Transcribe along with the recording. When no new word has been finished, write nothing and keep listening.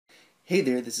Hey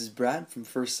there, this is Brad from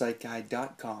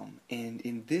FirstSiteGuide.com, and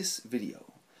in this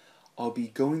video, I'll be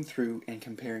going through and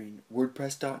comparing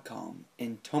WordPress.com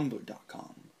and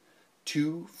Tumblr.com,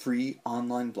 two free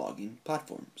online blogging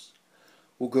platforms.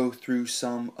 We'll go through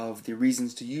some of the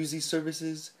reasons to use these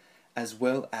services, as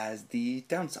well as the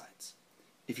downsides.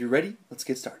 If you're ready, let's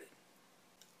get started.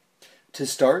 To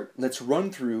start, let's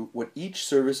run through what each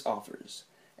service offers,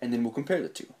 and then we'll compare the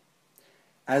two.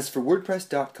 As for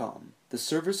WordPress.com, the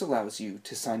service allows you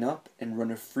to sign up and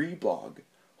run a free blog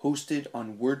hosted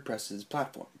on WordPress's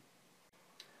platform.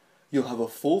 You'll have a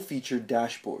full-featured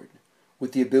dashboard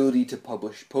with the ability to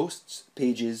publish posts,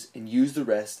 pages, and use the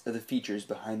rest of the features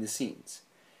behind the scenes,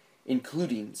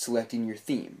 including selecting your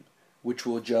theme, which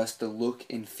will adjust the look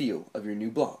and feel of your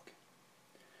new blog.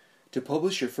 To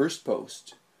publish your first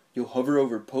post, you'll hover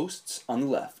over Posts on the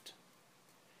left,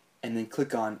 and then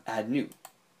click on Add New.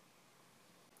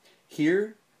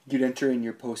 Here, you'd enter in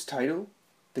your post title,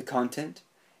 the content,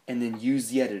 and then use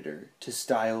the editor to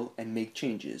style and make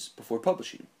changes before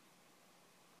publishing.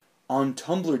 On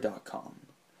Tumblr.com,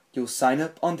 you'll sign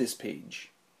up on this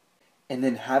page, and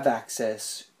then have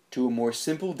access to a more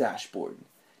simple dashboard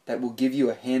that will give you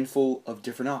a handful of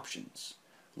different options,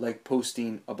 like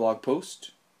posting a blog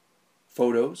post,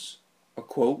 photos, a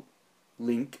quote,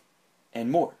 link, and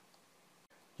more.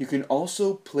 You can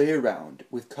also play around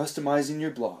with customizing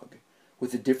your blog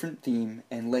with a different theme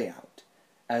and layout,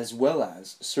 as well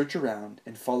as search around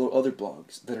and follow other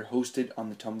blogs that are hosted on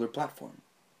the Tumblr platform.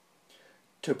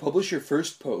 To publish your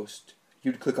first post,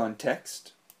 you'd click on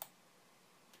Text,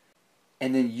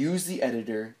 and then use the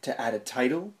editor to add a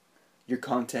title, your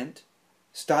content,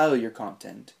 style your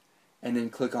content, and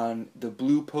then click on the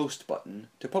blue Post button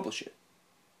to publish it.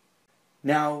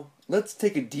 Now, let's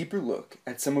take a deeper look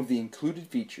at some of the included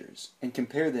features and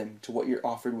compare them to what you're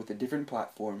offered with a different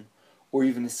platform or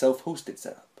even a self-hosted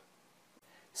setup.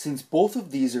 Since both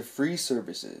of these are free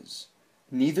services,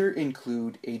 neither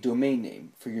include a domain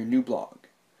name for your new blog,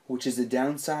 which is a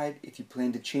downside if you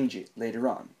plan to change it later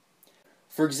on.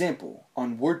 For example,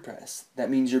 on WordPress, that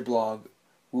means your blog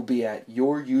will be at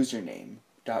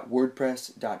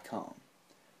yourusername.wordpress.com.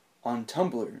 On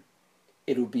Tumblr,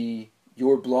 it'll be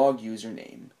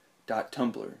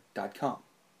yourblogusername.tumblr.com.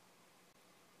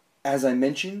 As I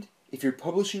mentioned, if you're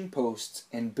publishing posts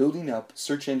and building up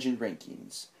search engine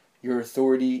rankings, your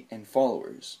authority and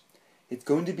followers, it's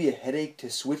going to be a headache to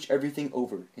switch everything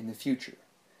over in the future.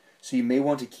 So you may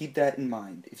want to keep that in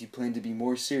mind if you plan to be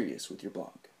more serious with your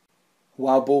blog.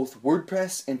 While both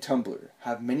WordPress and Tumblr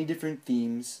have many different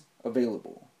themes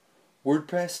available,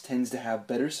 WordPress tends to have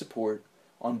better support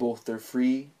on both their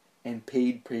free and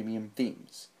paid premium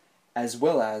themes, as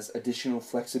well as additional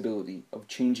flexibility of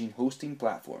changing hosting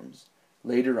platforms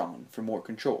later on for more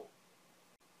control.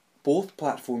 Both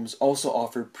platforms also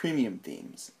offer premium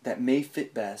themes that may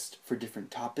fit best for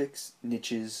different topics,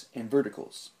 niches, and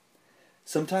verticals.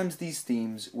 Sometimes these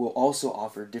themes will also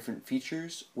offer different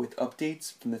features with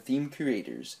updates from the theme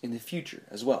creators in the future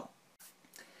as well.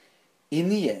 In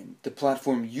the end, the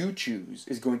platform you choose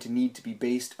is going to need to be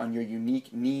based on your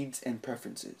unique needs and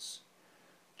preferences.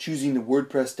 Choosing the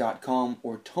WordPress.com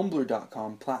or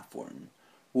Tumblr.com platform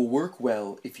will work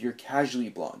well if you're casually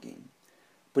blogging,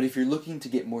 but if you're looking to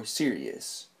get more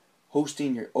serious,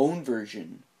 hosting your own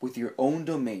version with your own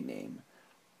domain name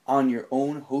on your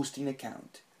own hosting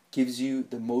account gives you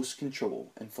the most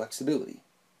control and flexibility.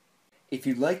 If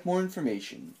you'd like more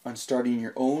information on starting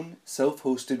your own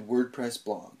self-hosted WordPress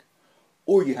blog,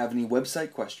 or you have any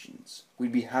website questions,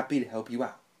 we'd be happy to help you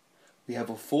out. We have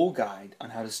a full guide on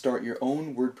how to start your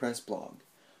own WordPress blog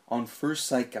on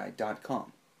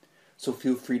FirstSiteGuide.com, so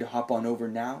feel free to hop on over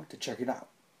now to check it out.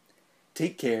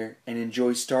 Take care and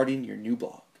enjoy starting your new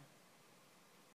blog.